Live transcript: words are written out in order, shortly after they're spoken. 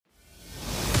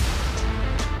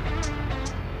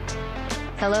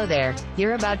Hello there,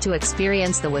 you're about to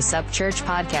experience the What's Up Church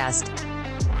podcast.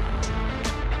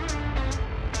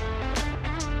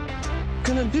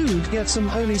 Can a dude get some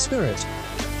Holy Spirit?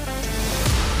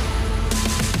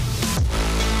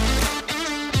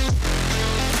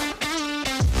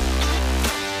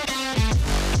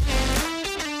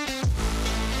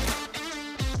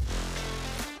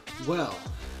 Well,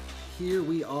 here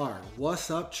we are. What's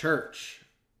up, church?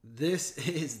 This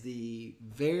is the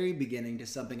very beginning to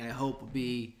something I hope will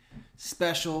be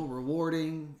special,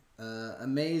 rewarding,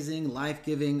 amazing,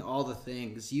 life-giving, all the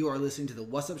things. You are listening to the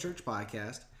What's Up Church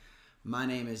podcast. My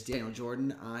name is Daniel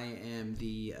Jordan. I am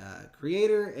the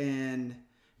creator and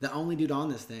the only dude on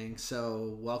this thing.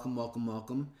 So welcome, welcome,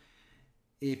 welcome.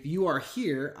 If you are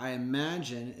here, I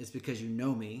imagine it's because you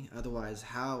know me. Otherwise,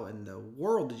 how in the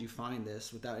world did you find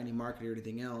this without any marketing or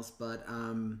anything else? But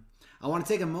I want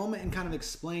to take a moment and kind of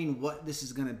explain what this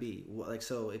is going to be.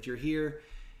 So if you're here,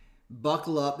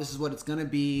 buckle up. This is what it's going to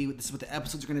be. This is what the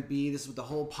episodes are going to be. This is what the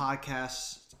whole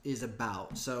podcast is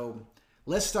about. So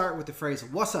let's start with the phrase,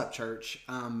 "What's up, church?"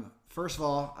 First of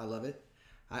all, I love it.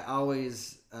 I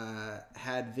always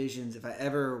had visions. If I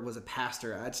ever was a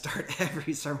pastor, I'd start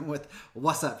every sermon with,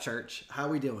 "What's up, church? How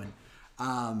we doing?"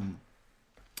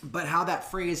 But how that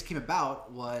phrase came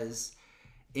about was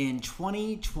in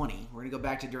 2020. We're going to go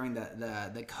back to during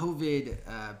the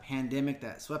COVID pandemic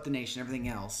that swept the nation, everything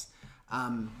else.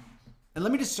 And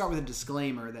let me just start with a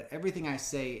disclaimer that everything I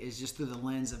say is just through the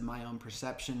lens of my own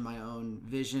perception, my own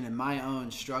vision, and my own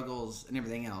struggles and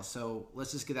everything else. So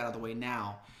let's just get that out of the way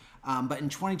now. But in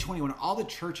 2020, when all the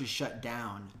churches shut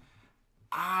down,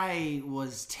 I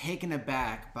was taken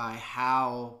aback by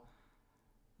how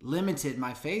limited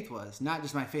my faith was. Not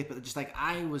just my faith, but just like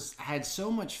I had so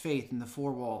much faith in the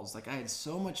four walls. Like I had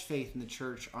so much faith in the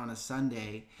church on a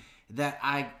Sunday that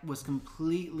I was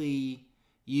completely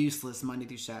useless Monday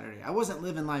through Saturday. I wasn't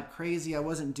living life crazy. I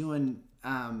wasn't doing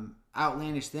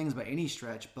outlandish things by any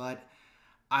stretch, but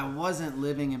I wasn't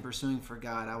living and pursuing for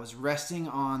God. I was resting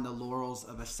on the laurels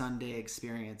of a Sunday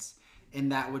experience,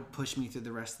 and that would push me through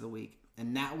the rest of the week.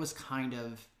 And that was kind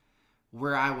of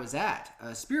where I was at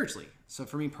spiritually. So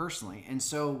for me personally. And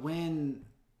so when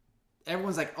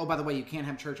everyone's like, "Oh, by the way, you can't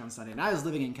have church on Sunday." And I was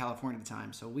living in California at the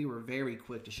time, so we were very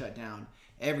quick to shut down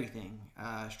everything.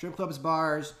 Strip clubs,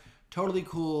 bars, totally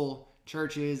cool.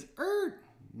 Churches,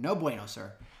 no bueno,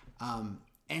 sir.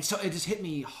 And so it just hit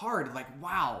me hard. Like,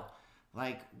 wow.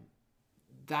 Like,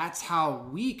 that's how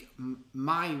weak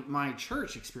my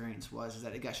church experience was, is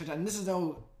that it got shut down. And this is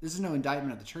no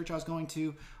indictment of the church I was going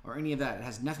to or any of that. It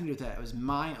has nothing to do with that. It was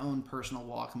my own personal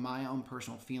walk, my own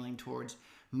personal feeling towards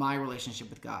my relationship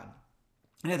with God.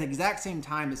 And at the exact same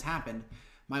time this happened,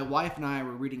 my wife and I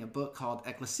were reading a book called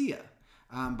Ecclesia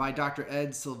by Dr. Ed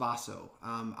Silvaso.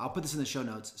 I'll put this in the show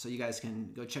notes so you guys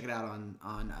can go check it out on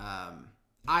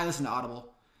I listen to Audible.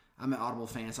 I'm an Audible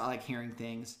fan, so I like hearing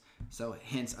things. So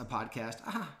hence a podcast.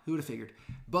 Who would have figured?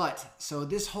 But so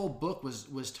this whole book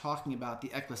was talking about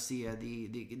the ecclesia,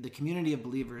 the community of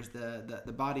believers,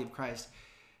 the body of Christ,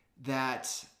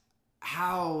 that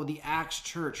how the Acts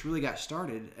church really got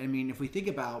started. I mean, if we think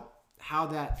about how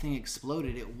that thing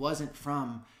exploded, it wasn't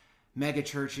from mega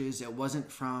churches. It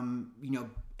wasn't from,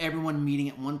 everyone meeting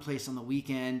at one place on the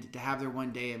weekend to have their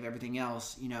one day of everything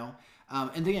else,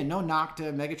 And again, no knock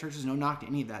to mega churches, no knock to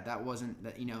any of that. That wasn't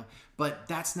that, but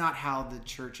that's not how the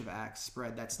Church of Acts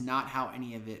spread. That's not how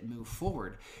any of it moved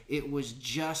forward. It was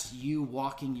just you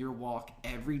walking your walk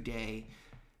every day,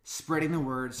 spreading the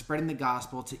word, spreading the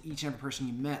gospel to each and every person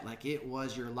you met. Like it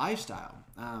was your lifestyle.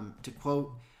 To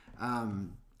quote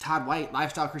Todd White,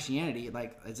 Lifestyle Christianity,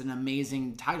 like it's an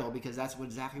amazing title because that's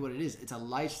exactly what it is. It's a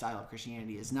lifestyle of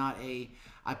Christianity. It's not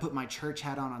I put my church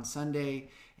hat on Sunday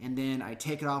and then I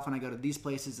take it off when I go to these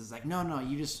places. It's like, no,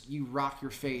 you rock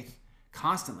your faith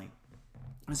constantly.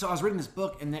 And so I was reading this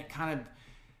book and that kind of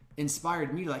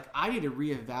inspired me to I need to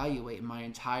reevaluate my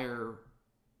entire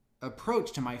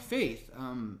approach to my faith.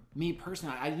 Me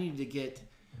personally, I needed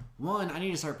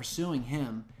to start pursuing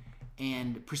him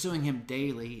and pursuing him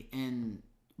daily. And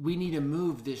we need to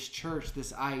move this church,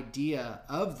 this idea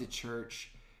of the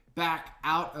church, back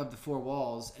out of the four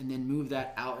walls and then move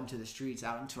that out into the streets,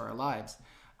 out into our lives.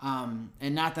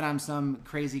 And not that I'm some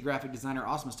crazy graphic designer,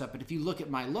 awesome stuff, but if you look at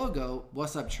my logo,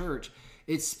 What's Up Church,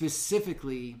 it's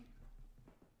specifically,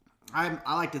 I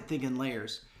like to think in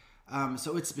layers.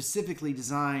 So it's specifically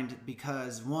designed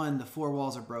because, one, the four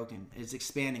walls are broken. It's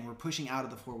expanding. We're pushing out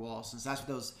of the four walls. Since that's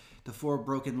what the four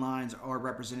broken lines are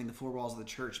representing, the four walls of the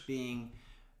church being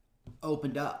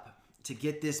opened up to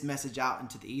get this message out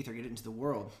into the ether, get it into the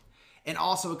world. And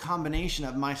also a combination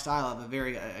of my style of a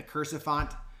very cursive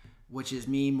font, which is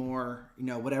me more,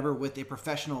 whatever, with a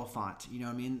professional font. You know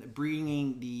what I mean?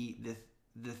 Bringing the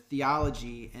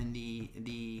theology and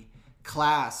the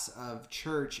class of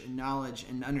church and knowledge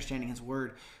and understanding his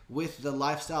word with the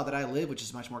lifestyle that I live, which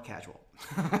is much more casual.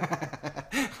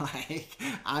 Like,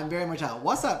 I'm very much out,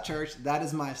 what's up, church? That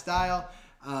is my style.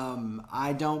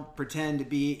 I don't pretend to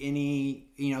be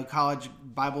any, college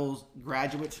Bible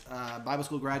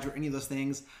school graduate, any of those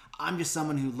things. I'm just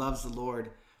someone who loves the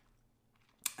Lord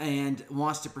and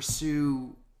wants to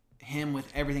pursue him with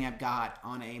everything I've got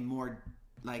on a more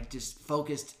like just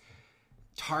focused,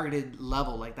 targeted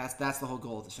level. Like that's the whole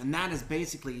goal of this. And that is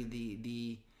basically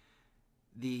the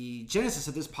genesis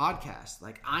of this podcast.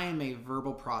 Like, I am a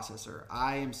verbal processor.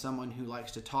 I am someone who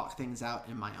likes to talk things out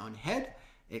in my own head.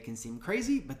 It can seem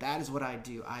crazy, but that is what I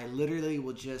do. I literally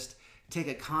will just take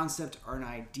a concept or an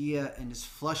idea and just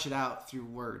flush it out through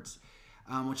words,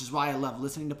 which is why I love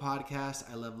listening to podcasts.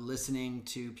 I love listening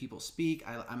to people speak.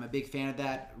 I'm a big fan of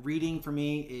that. Reading for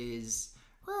me is,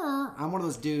 I'm one of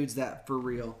those dudes that, for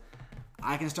real,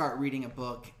 I can start reading a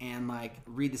book and like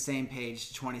read the same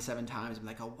page 27 times and be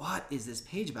like, oh, what is this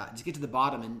page about? Just get to the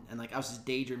bottom and like I was just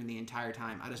daydreaming the entire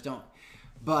time. I just don't.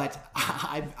 But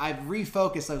I've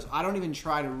refocused those. I don't even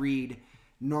try to read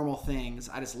normal things.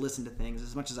 I just listen to things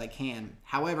as much as I can.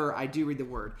 However, I do read the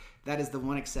Word. That is the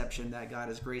one exception that God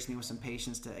has graced me with some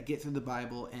patience to get through the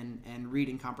Bible and read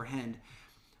and comprehend.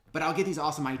 But I'll get these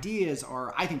awesome ideas,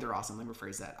 or I think they're awesome. Let me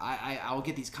rephrase that. I'll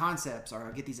get these concepts, or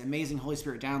I'll get these amazing Holy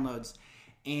Spirit downloads,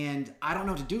 and I don't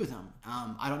know what to do with them.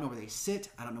 I don't know where they sit.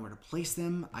 I don't know where to place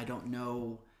them. I don't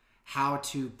know how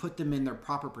to put them in their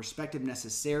proper perspective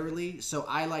necessarily. So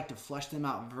I like to flesh them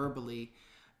out verbally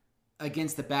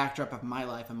against the backdrop of my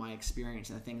life and my experience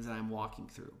and the things that I'm walking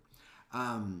through.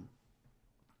 And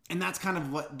that's kind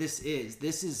of what this is.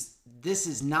 This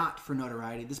is not for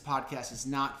notoriety. This podcast is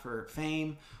not for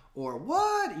fame or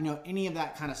what, any of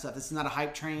that kind of stuff. This is not a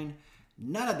hype train.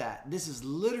 None of that. This is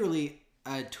literally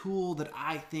a tool that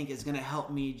I think is going to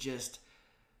help me just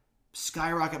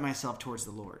skyrocket myself towards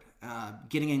the Lord,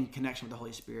 getting in connection with the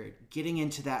Holy Spirit, getting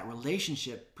into that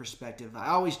relationship perspective. I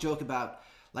always joke about,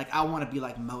 like, I want to be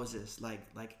like Moses.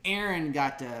 Like Aaron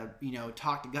got to,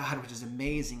 talk to God, which is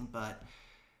amazing, but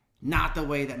not the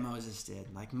way that Moses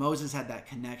did. Like, Moses had that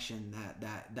connection,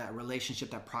 that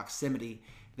relationship, that proximity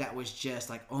that was just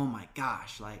like, oh my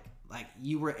gosh, like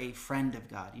you were a friend of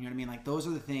God. You know what I mean? Like, those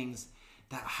are the things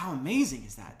that, how amazing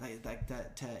is that? Like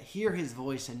that, to hear his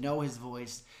voice, to know his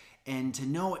voice, and to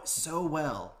know it so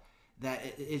well that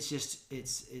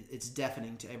it's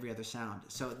deafening to every other sound.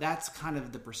 So that's kind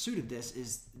of the pursuit of this,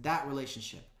 is that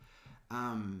relationship.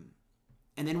 And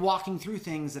then walking through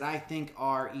things that I think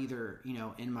are either,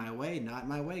 in my way, not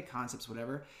my way, concepts,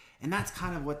 whatever. And that's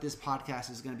kind of what this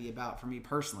podcast is going to be about for me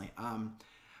personally.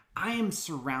 I am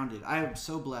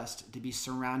so blessed to be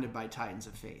surrounded by titans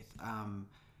of faith.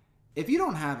 If you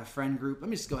don't have a friend group, let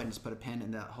me just go ahead and just put a pin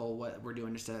in that whole, what we're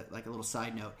doing, just a little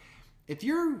side note. If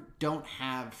you don't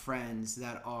have friends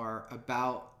that are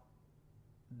about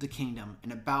the kingdom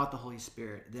and about the Holy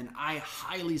Spirit, then I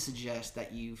highly suggest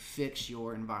that you fix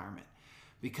your environment,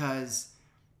 because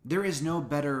there is no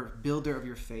better builder of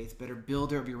your faith, better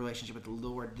builder of your relationship with the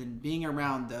Lord than being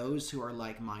around those who are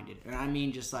like-minded. And I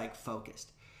mean just like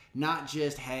focused, not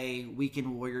just, hey,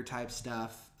 weekend warrior type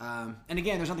stuff. And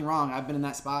again, there's nothing wrong. I've been in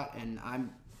that spot and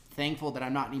I'm thankful that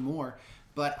I'm not anymore,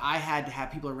 but I had to have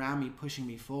people around me pushing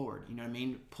me forward, you know what I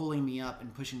mean? Pulling me up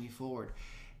and pushing me forward.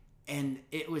 And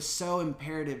it was so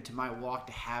imperative to my walk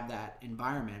to have that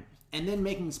environment, and then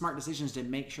making smart decisions to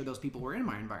make sure those people were in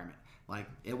my environment. Like,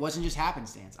 it wasn't just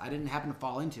happenstance. I didn't happen to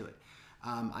fall into it.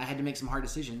 I had to make some hard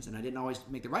decisions, and I didn't always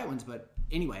make the right ones, but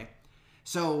anyway.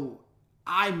 So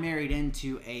I married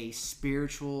into a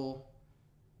spiritually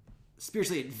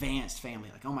advanced family.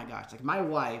 Like, oh my gosh, like my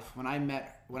wife, when I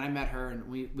met her and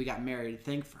we got married,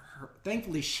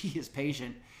 thankfully she is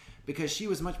patient, because she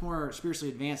was much more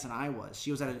spiritually advanced than I was.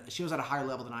 She was at a higher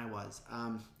level than I was.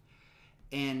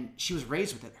 And she was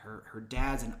raised with it. Her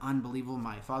dad's an unbelievable,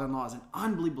 my father-in-law is an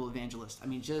unbelievable evangelist. I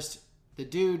mean, just, the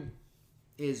dude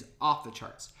is off the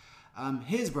charts.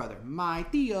 His brother, my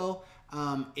Theo,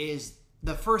 is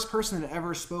the first person that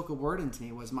ever spoke a word into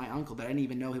me, was my uncle, that I didn't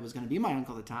even know he was going to be my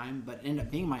uncle at the time, but ended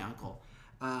up being my uncle,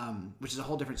 which is a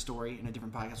whole different story in a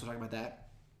different podcast. We'll talk about that.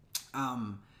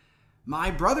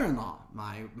 My brother-in-law,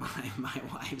 my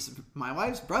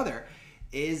wife's brother,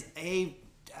 is a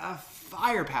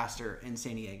fire pastor in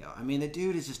San Diego. I mean, the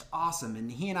dude is just awesome,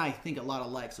 and he and I think a lot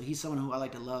alike. So he's someone who I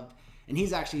like to love, and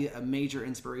he's actually a major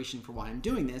inspiration for why I'm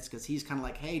doing this, because he's kind of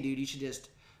like, hey, dude, you should just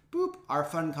our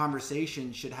fun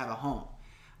conversation should have a home.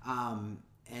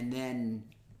 And then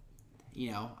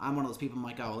I'm one of those people. I'm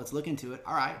like, oh, let's look into it.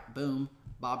 All right, boom,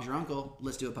 Bob's your uncle.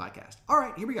 Let's do a podcast. All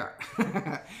right, here we are.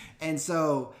 And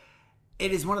so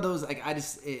it is one of those, like,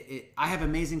 I have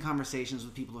amazing conversations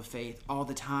with people of faith all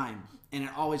the time, and it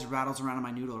always rattles around in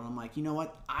my noodle. And I'm like, you know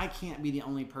what? I can't be the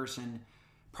only person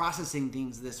processing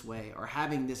things this way or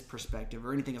having this perspective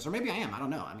or anything else. Or maybe I am. I don't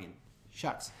know. I mean,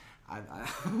 shucks.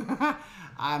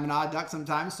 I'm an odd duck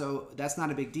sometimes, so that's not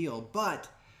a big deal. But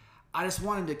I just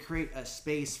wanted to create a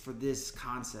space for this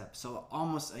concept. So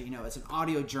almost, it's an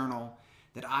audio journal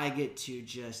that I get to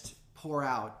just pour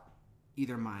out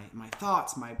either my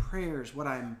thoughts, my prayers, what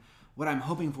I'm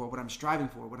hoping for, what I'm striving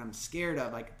for, what I'm scared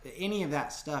of. Like, any of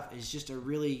that stuff is just a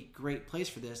really great place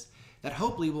for this, that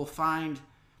hopefully will find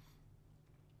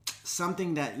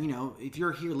something that, if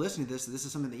you're here listening to this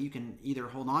is something that you can either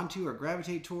hold on to or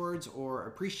gravitate towards or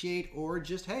appreciate, or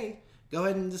just, hey, go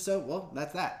ahead and just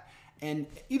that's that. And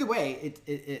either way,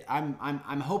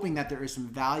 I'm hoping that there is some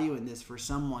value in this for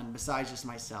someone besides just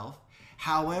myself.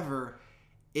 However,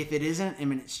 if it isn't, I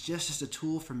mean, it's just a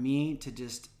tool for me to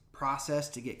just process,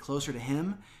 to get closer to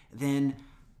him, then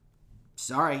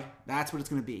sorry, that's what it's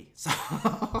going to be. So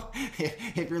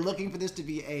if you're looking for this to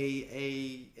be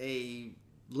a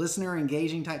listener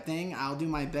engaging type thing, I'll do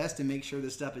my best to make sure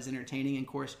this stuff is entertaining. And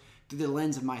of course, through the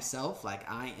lens of myself, like,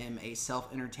 I am a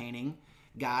self-entertaining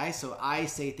guy, so I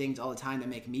say things all the time that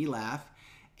make me laugh,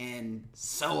 and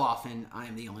so often I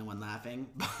am the only one laughing,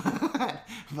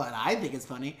 but I think it's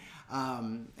funny,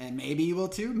 and maybe you will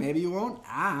too, maybe you won't,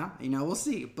 we'll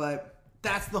see. But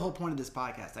that's the whole point of this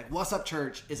podcast. Like, What's Up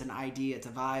Church is an idea, it's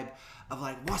a vibe of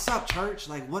like, what's up, church?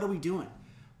 Like, what are we doing?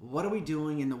 What are we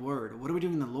doing in the Word? What are we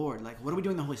doing in the Lord? Like, what are we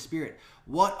doing in the Holy Spirit?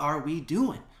 What are we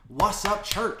doing? What's up,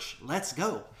 church? Let's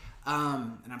go.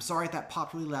 And I'm sorry if that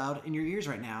popped really loud in your ears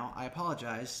right now. I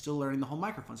apologize. Still learning the whole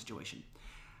microphone situation.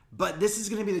 But this is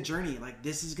going to be the journey. Like,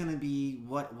 this is going to be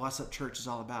what What's Up Church is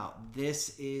all about.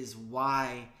 This is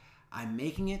why I'm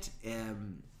making it,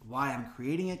 why I'm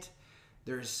creating it.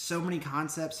 There's so many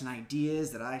concepts and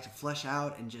ideas that I like to flesh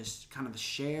out and just kind of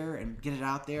share and get it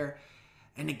out there.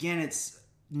 And again, it's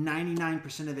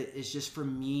 99% of it is just for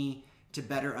me to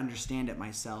better understand it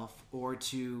myself, or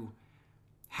to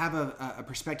have a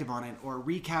perspective on it, or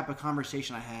recap a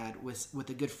conversation I had with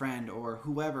a good friend or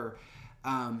whoever,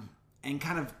 and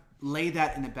kind of lay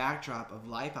that in the backdrop of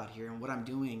life out here and what I'm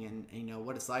doing and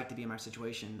what it's like to be in my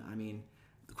situation. I mean,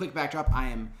 the quick backdrop, I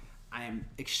am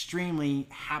extremely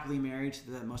happily married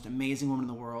to the most amazing woman in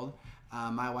the world,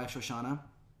 my wife Shoshana,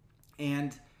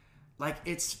 and like,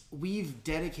 we've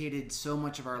dedicated so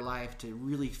much of our life to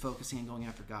really focusing and going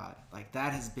after God. Like,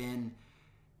 that has been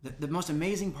the most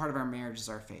amazing part of our marriage is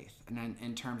our faith. And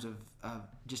in terms of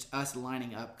just us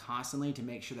lining up constantly to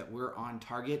make sure that we're on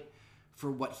target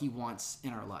for what he wants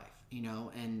in our life,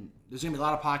 and there's going to be a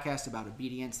lot of podcasts about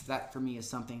obedience. That for me is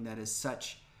something that is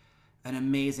such an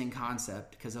amazing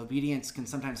concept, because obedience can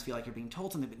sometimes feel like you're being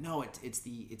told something, but no, it's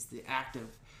the act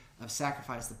of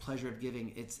sacrifice, the pleasure of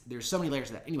giving. There's so many layers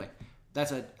to that. Anyway,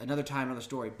 that's another time, another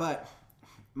story. But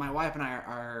my wife and I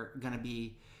are going to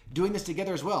be doing this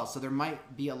together as well. So there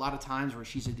might be a lot of times where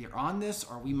she's either on this,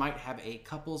 or we might have a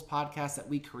couples podcast that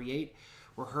we create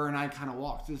where her and I kind of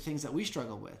walk through the things that we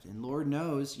struggle with. And Lord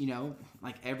knows,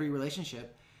 like every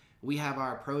relationship, we have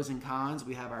our pros and cons,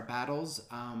 we have our battles,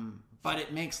 but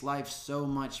it makes life so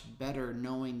much better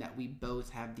knowing that we both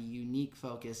have the unique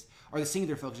focus, or the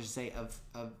singular focus, I should say,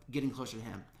 of getting closer to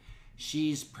him.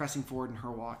 She's pressing forward in her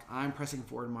walk. I'm pressing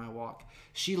forward in my walk.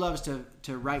 She loves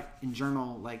to write and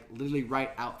journal, like literally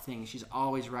write out things. She's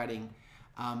always writing,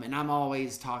 and I'm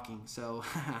always talking. So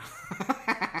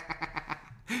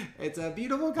it's a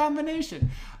beautiful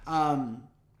combination.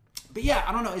 But yeah,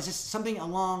 I don't know. It's just something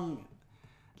along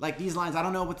like these lines. I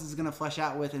don't know what this is going to flesh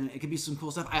out with, and it could be some cool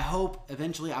stuff. I hope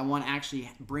eventually I want to actually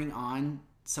bring on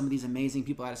some of these amazing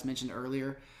people I just mentioned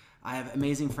earlier. I have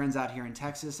amazing friends out here in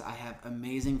Texas. I have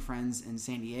amazing friends in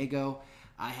San Diego.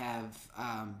 I have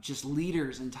just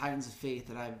leaders and titans of faith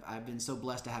that I've been so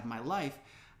blessed to have in my life.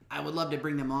 I would love to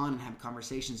bring them on and have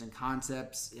conversations and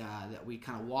concepts that we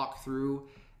kind of walk through.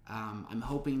 I'm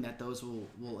hoping that those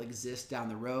will exist down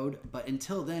the road. But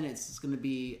until then, it's going to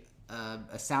be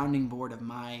a sounding board of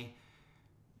my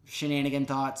shenanigan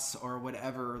thoughts or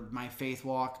whatever, my faith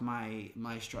walk, my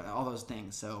all those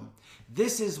things. So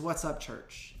this is What's Up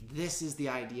Church. This is the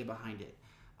idea behind it.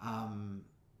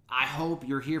 I hope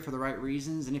you're here for the right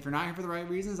reasons, and if you're not here for the right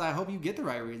reasons, I hope you get the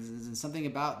right reasons, and something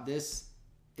about this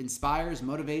inspires,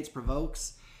 motivates,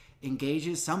 provokes,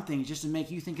 engages, something just to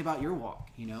make you think about your walk.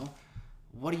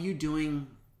 What are you doing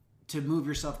to move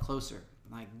yourself closer?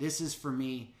 Like, this is for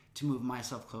me to move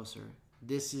myself closer.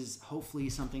 This is hopefully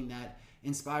something that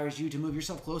inspires you to move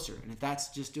yourself closer. And if that's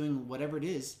just doing whatever it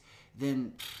is,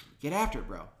 then get after it,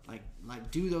 bro.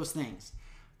 Like do those things.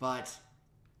 But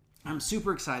I'm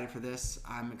super excited for this.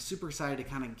 I'm super excited to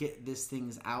kind of get these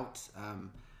things out.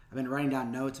 I've been writing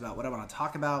down notes about what I want to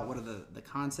talk about, what are the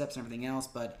concepts and everything else.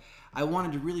 But I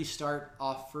wanted to really start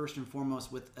off first and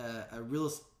foremost with a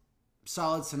real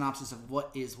solid synopsis of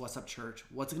What's Up Church,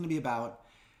 what's it going to be about,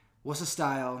 what's the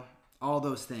style, all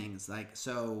those things.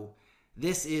 So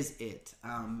this is it.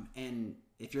 And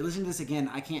if you're listening to this again,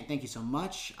 I can't thank you so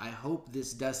much. I hope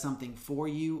this does something for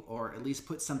you, or at least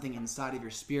put something inside of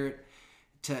your spirit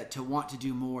to want to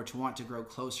do more, to want to grow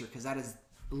closer, because that is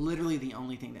literally the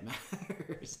only thing that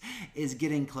matters is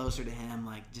getting closer to him.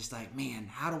 Man,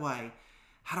 how do I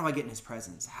get in his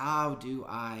presence? How do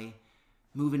I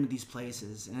move into these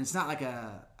places? And it's not like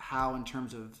a how in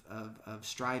terms of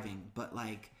striving, but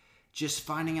just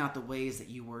finding out the ways that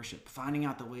you worship, finding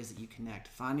out the ways that you connect,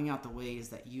 finding out the ways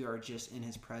that you are just in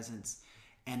his presence,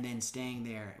 and then staying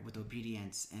there with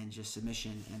obedience and just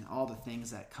submission and all the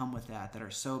things that come with that are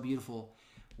so beautiful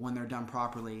when they're done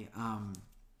properly.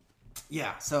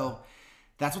 So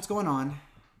that's what's going on.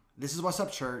 This is What's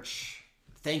Up Church.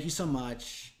 Thank you so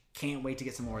much. Can't wait to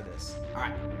get some more of this. All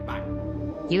right, bye.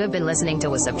 You have been listening to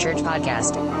What's Up Church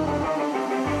podcast.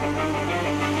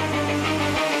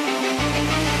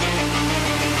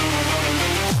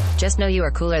 Just know you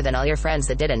are cooler than all your friends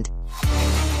that didn't.